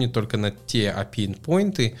прогонит только на те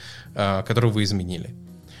API-endpoinты, которые вы изменили.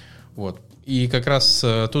 Вот. И как раз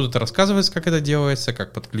тут это рассказывается, как это делается,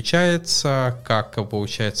 как подключается, как,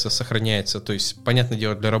 получается, сохраняется. То есть, понятное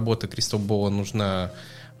дело, для работы Crystal Bow нужно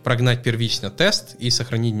прогнать первично тест и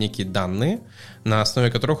сохранить некие данные, на основе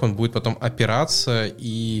которых он будет потом опираться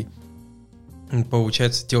и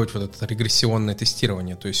получается делать вот это регрессионное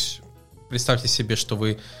тестирование. То есть представьте себе, что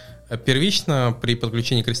вы первично при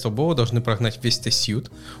подключении Crystal Ball должны прогнать весь тест-сьют.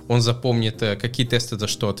 Он запомнит, какие тесты за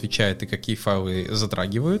что отвечают и какие файлы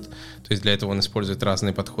затрагивают. То есть для этого он использует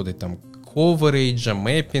разные подходы там coverage,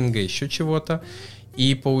 мэппинга, еще чего-то.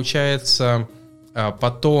 И получается,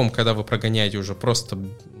 потом, когда вы прогоняете уже просто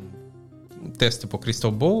тесты по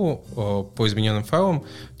Crystal Ball, по измененным файлам,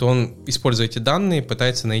 то он, используя эти данные,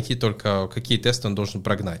 пытается найти только, какие тесты он должен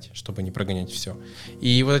прогнать, чтобы не прогонять все.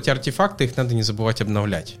 И вот эти артефакты, их надо не забывать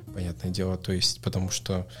обновлять, понятное дело. То есть, потому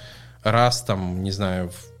что раз там, не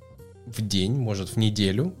знаю, в день, может, в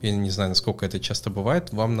неделю, я не знаю, насколько это часто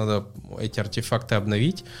бывает, вам надо эти артефакты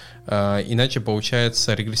обновить, иначе,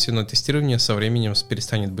 получается, регрессионное тестирование со временем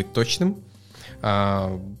перестанет быть точным,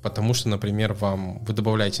 потому что, например, вы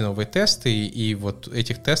добавляете новые тесты, и вот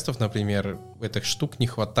этих тестов, например, этих штук не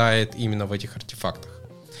хватает именно в этих артефактах.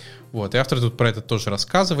 Вот, и автор тут про это тоже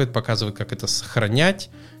рассказывает, показывает, как это сохранять,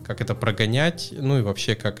 как это прогонять, ну и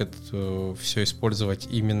вообще, как это все использовать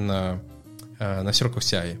именно на Circle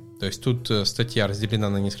CI. То есть тут статья разделена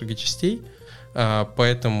на несколько частей,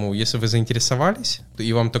 поэтому, если вы заинтересовались,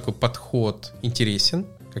 и вам такой подход интересен,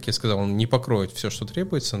 как я сказал, он не покроет все, что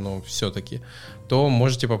требуется, но все-таки, то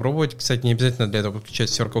можете попробовать. Кстати, не обязательно для этого подключать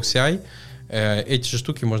Circle CI. Эти же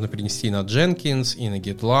штуки можно перенести и на Jenkins, и на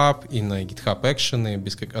GitLab, и на GitHub Action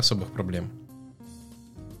без особых проблем.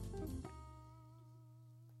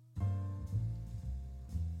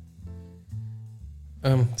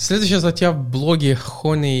 Следующая статья в блоге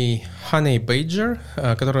Honey Badger,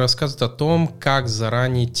 которая рассказывает о том, как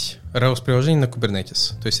заранить Rails-приложение на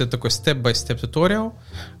Kubernetes. То есть это такой степ-бай-степ туториал.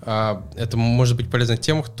 Это может быть полезно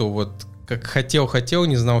тем, кто вот как хотел,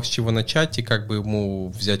 не знал, с чего начать, и как бы ему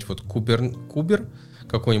взять вот кубер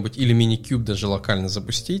какой-нибудь или мини-куб даже локально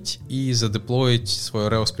запустить и задеплоить свое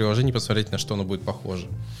Rails-приложение, посмотреть, на что оно будет похоже.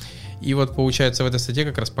 И вот получается в этой статье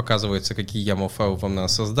как раз показывается, какие YAML-файлы вам надо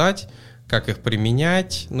создать, как их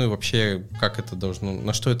применять, ну и вообще, как это должно,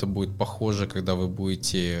 на что это будет похоже, когда вы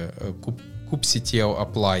будете kubectl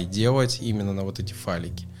apply делать именно на вот эти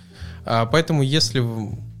файлики. Поэтому, если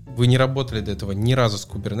вы не работали до этого ни разу с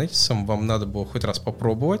Kubernetes, вам надо было хоть раз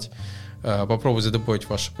попробовать задеплоить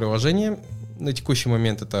ваше приложение. На текущий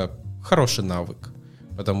момент это хороший навык,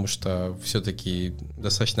 потому что все-таки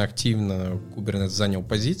достаточно активно Kubernetes занял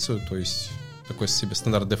позицию, то есть такой себе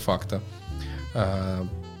стандарт де-факто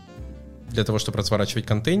для того, чтобы разворачивать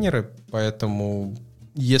контейнеры. Поэтому,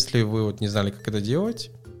 если вы вот не знали, как это делать,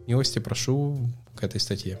 милости прошу к этой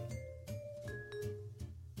статье.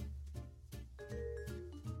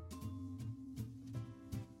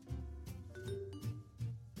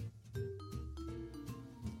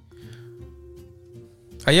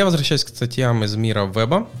 А я возвращаюсь к статьям из мира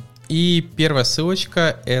веба. И первая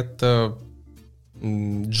ссылочка — это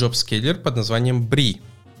job-scheduler под названием Brie.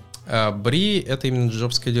 Brie — это именно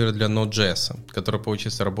job-scheduler для Node.js, который,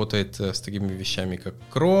 получается, работает с такими вещами, как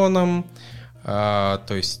кроном. То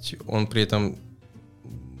есть он при этом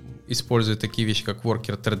использует такие вещи, как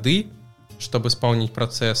worker thread, чтобы исполнить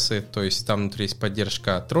процессы. То есть там внутри есть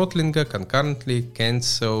поддержка тротлинга, concurrently,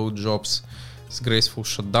 cancel jobs с graceful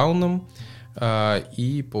shutdown.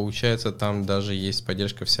 И получается, там даже есть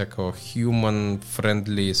поддержка всякого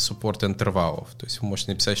human-friendly support интервалов. То есть вы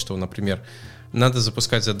можете написать, что, например, надо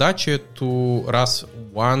запускать задачу эту раз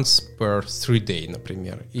once per 3 day,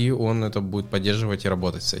 например. И он это будет поддерживать и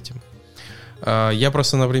работать с этим. Я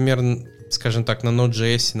просто, например, скажем так, на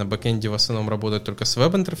Node.js на бэкэнде в основном работаю только с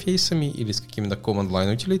веб-интерфейсами или с какими-то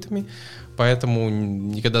command-line утилитами. Поэтому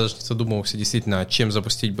никогда даже не задумывался действительно, чем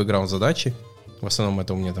запустить бэкграунд задачи. В основном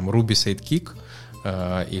это у меня там Ruby Sidekick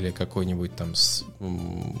или какой-нибудь там с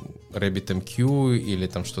RabbitMQ или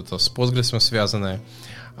там что-то с Postgres связанное.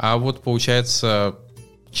 А вот получается,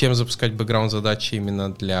 чем запускать бэкграунд задачи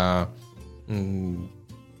именно для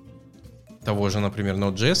того же, например,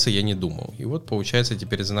 Node.js, я не думал. И вот получается,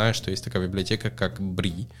 теперь знаю, что есть такая библиотека, как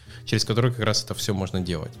Brie, через которую как раз это все можно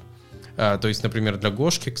делать. То есть, например, для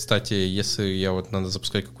Гошки, кстати, если я вот надо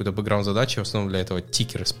запускать какую-то бэкграунд задачу, в основном для этого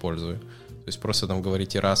тикер использую. То есть просто там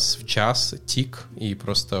говорите раз в час тик, и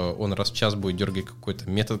просто он раз в час будет дергать какой-то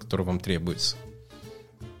метод, который вам требуется.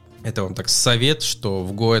 Это вам так совет, что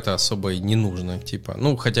в Go это особо и не нужно. Типа,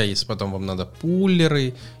 ну, хотя если потом вам надо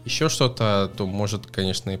пуллеры, еще что-то, то может,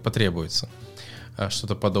 конечно, и потребуется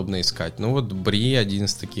что-то подобное искать. Ну вот Brie один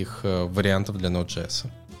из таких вариантов для Node.js.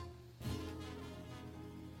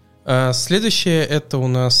 Следующее это у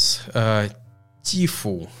нас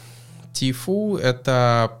Tifu. Tifu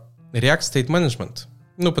это React State Management.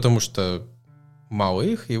 Ну, потому что мало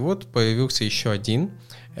их, и вот появился еще один.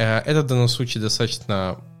 Это в данном случае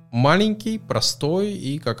достаточно маленький, простой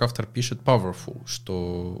и, как автор пишет, powerful,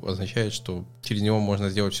 что означает, что через него можно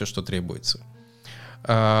сделать все, что требуется.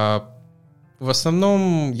 В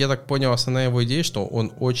основном, я так понял, основная его идея, что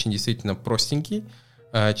он очень действительно простенький.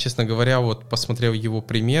 Честно говоря, вот посмотрев его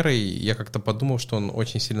примеры, я как-то подумал, что он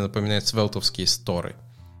очень сильно напоминает свелтовские сторы.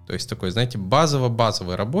 То есть такой, знаете,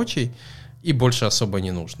 базово-базовый рабочий, и больше особо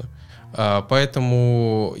не нужно.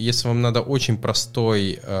 Поэтому, если вам надо очень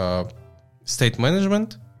простой state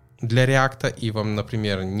management для React, и вам,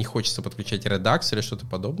 например, не хочется подключать Redux или что-то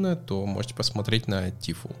подобное, то можете посмотреть на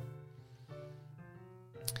Tifu.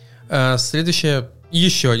 Следующее,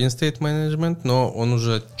 еще один state management, но он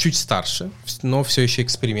уже чуть старше, но все еще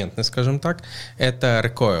экспериментный, скажем так, это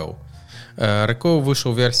Recoil. Recoil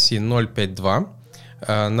вышел в версии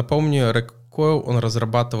 0.5.2. Напомню, Recoil, он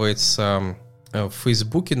разрабатывается в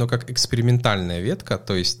Фейсбуке, но как экспериментальная ветка,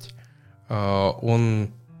 то есть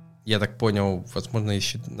он, я так понял, возможно,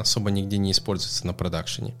 еще особо нигде не используется на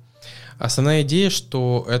продакшене. Основная идея,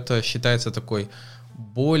 что это считается такой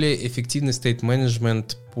более эффективный state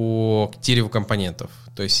management по дереву компонентов.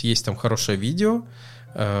 То есть есть там хорошее видео,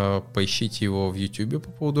 поищите его в YouTube по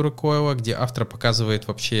поводу Recoil, где автор показывает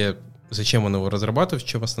вообще, зачем он его разрабатывает, в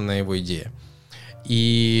чем основная его идея.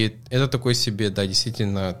 И это такой себе, да,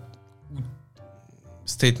 действительно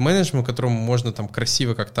state management, в котором можно там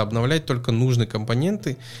красиво как-то обновлять только нужные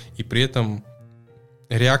компоненты, и при этом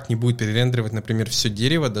React не будет перерендеривать, например, все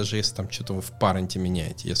дерево, даже если там что-то вы в паренте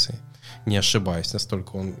меняете, если не ошибаюсь,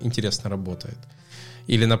 настолько он интересно работает.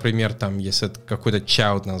 Или, например, там, если какой-то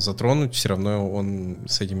child нас затронуть, все равно он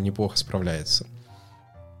с этим неплохо справляется.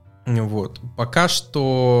 Вот. Пока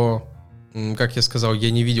что, как я сказал,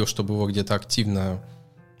 я не видел, чтобы его где-то активно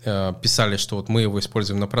писали, что вот мы его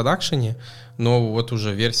используем на продакшене, но вот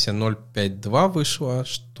уже версия 0.5.2 вышла,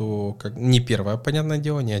 что не первая, понятное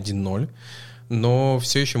дело, не 1.0, но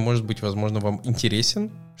все еще может быть, возможно, вам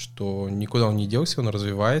интересен, что никуда он не делся, он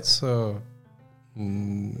развивается.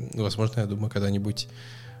 Возможно, я думаю, когда-нибудь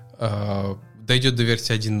дойдет до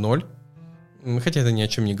версии 1.0. Хотя это ни о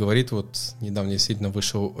чем не говорит. Вот недавно действительно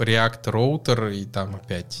вышел React Router, и там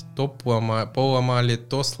опять то поломали,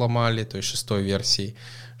 то сломали, то есть 6-й версии,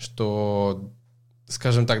 что,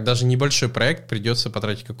 скажем так, даже небольшой проект придется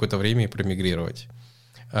потратить какое-то время и промигрировать.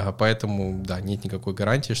 Поэтому, да, нет никакой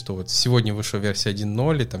гарантии, что вот сегодня вышла версия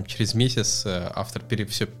 1.0, и там через месяц автор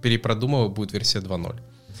все перепродумал, и будет версия 2.0.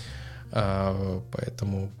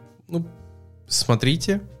 Поэтому,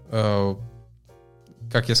 смотрите.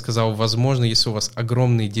 Как я сказал, возможно, если у вас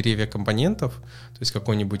огромные деревья компонентов, то есть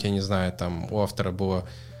какой-нибудь, я не знаю, там у автора было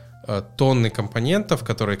тонны компонентов,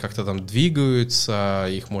 которые как-то там двигаются,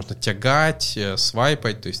 их можно тягать,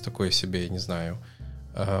 свайпать, то есть такое себе, я не знаю,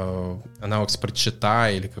 аналог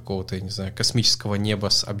спредшита или какого-то, я не знаю, космического неба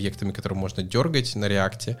с объектами, которые можно дергать на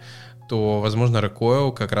реакте, то, возможно,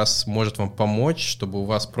 Recoil как раз может вам помочь, чтобы у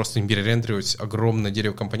вас просто не перерендеривать огромное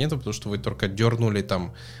дерево компонентов, потому что вы только дернули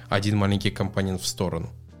там один маленький компонент в сторону.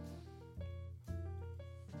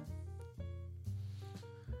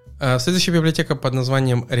 Следующая библиотека под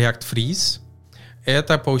названием React Freeze.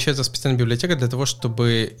 Это, получается, специальная библиотека для того,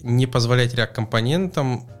 чтобы не позволять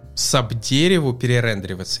React-компонентам саб-дереву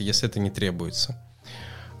перерендериваться, если это не требуется.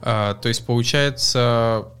 То есть,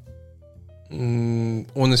 получается,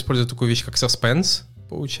 он использует такую вещь, как suspense,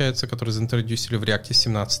 получается, который заинтродюсили в React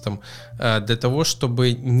 17, для того,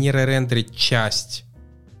 чтобы не ререндерить часть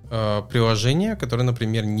приложения, которая,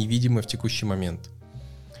 например, невидима в текущий момент.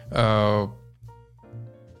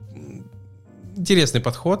 Интересный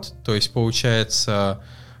подход, то есть, получается,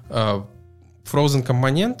 frozen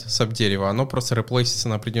компонент саб-дерева, оно просто реплейсится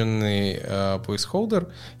на определенный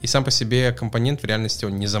placeholder, и сам по себе компонент в реальности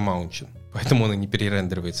он не замаунчен, поэтому он и не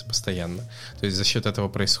перерендеривается постоянно. То есть за счет этого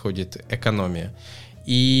происходит экономия.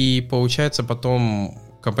 И получается потом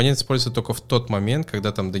компонент используется только в тот момент,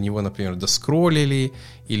 когда там до него, например, доскроллили,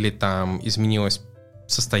 или там изменилось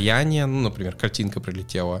состояние, например, картинка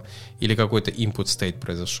прилетела, или какой-то input state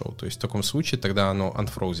произошел. То есть в таком случае тогда оно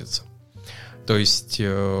unfrozится. То есть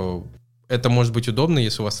это может быть удобно,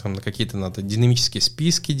 если у вас там какие-то надо динамические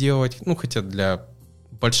списки делать. Хотя для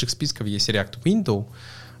больших списков есть React Window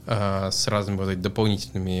с разными вот этими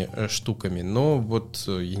дополнительными штуками. Но вот,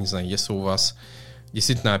 я не знаю, если у вас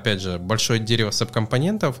действительно, опять же, большое дерево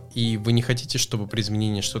сабкомпонентов, и вы не хотите, чтобы при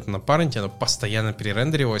изменении что-то на паренте, оно постоянно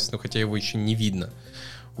перерендеривалось, хотя его еще не видно.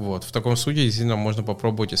 Вот. В таком случае действительно можно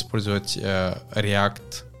попробовать использовать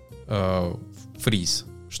React Freeze,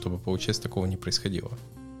 чтобы, получается, такого не происходило.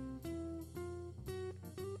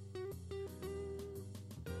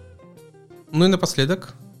 И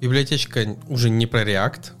напоследок, библиотечка уже не про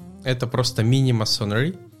React, это просто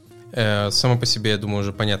Mini-Masonry. Само по себе, я думаю,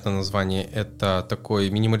 уже понятно название. Это такой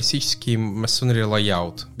минималистический Masonry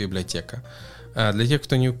Layout библиотека. Для тех,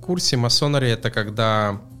 кто не в курсе, Masonry — это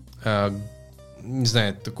когда, не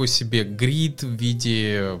знаю, такой себе грид в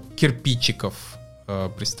виде кирпичиков,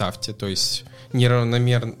 представьте, то есть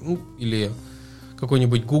неравномерно, или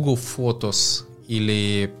какой-нибудь Google Photos,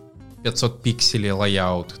 или 500 пикселей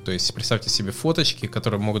layout. То есть представьте себе фоточки,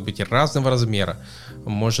 которые могут быть разного размера.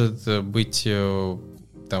 Может быть,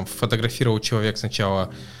 там фотографировал человек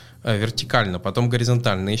сначала вертикально, потом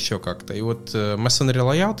горизонтально, еще как-то. И вот Masonry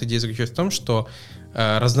Layout, идея заключается в том, что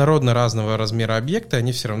разнородно разного размера объекты,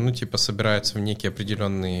 они все равно типа собираются в некий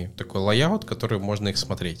определенный такой layout, который можно их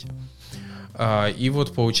смотреть. И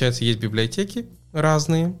вот получается есть библиотеки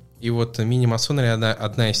разные, и вот мини-Masonry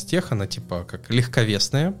одна из тех, она типа как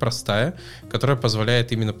легковесная, простая, которая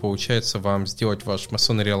позволяет именно, получается, вам сделать ваш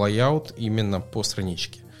Masonry Layout именно по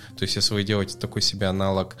страничке. То есть если вы делаете такой себе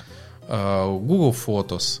аналог Google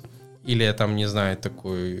Photos, или там, не знаю,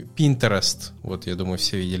 такой Pinterest, вот я думаю,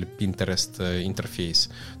 все видели Pinterest интерфейс,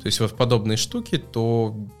 то есть вот подобные штуки,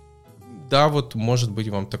 то да, вот может быть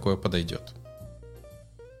вам такое подойдет.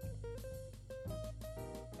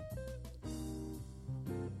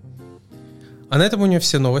 А на этом у меня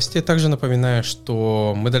все новости. Также напоминаю,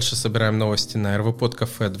 что мы дальше собираем новости на РВПод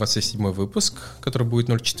Кафе 27 выпуск, который будет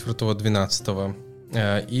 04.12.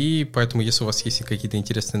 И поэтому, если у вас есть какие-то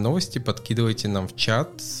интересные новости, подкидывайте нам в чат,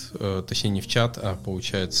 точнее не в чат, а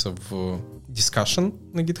получается в discussion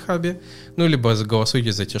на GitHub, ну либо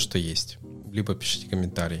голосуйте за те, что есть, либо пишите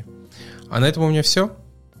комментарии. А на этом у меня все.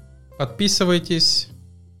 Подписывайтесь,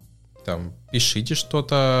 там, пишите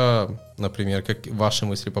что-то, например, как ваши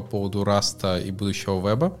мысли по поводу Rust и будущего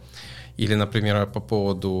веба, или, например, по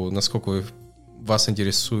поводу, насколько вас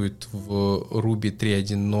интересует в Ruby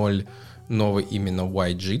 3.1.0 новый именно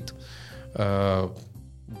WYJIT.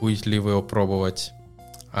 Будете ли вы его пробовать?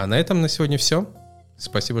 А на этом на сегодня все.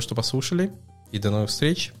 Спасибо, что послушали. И до новых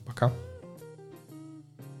встреч. Пока.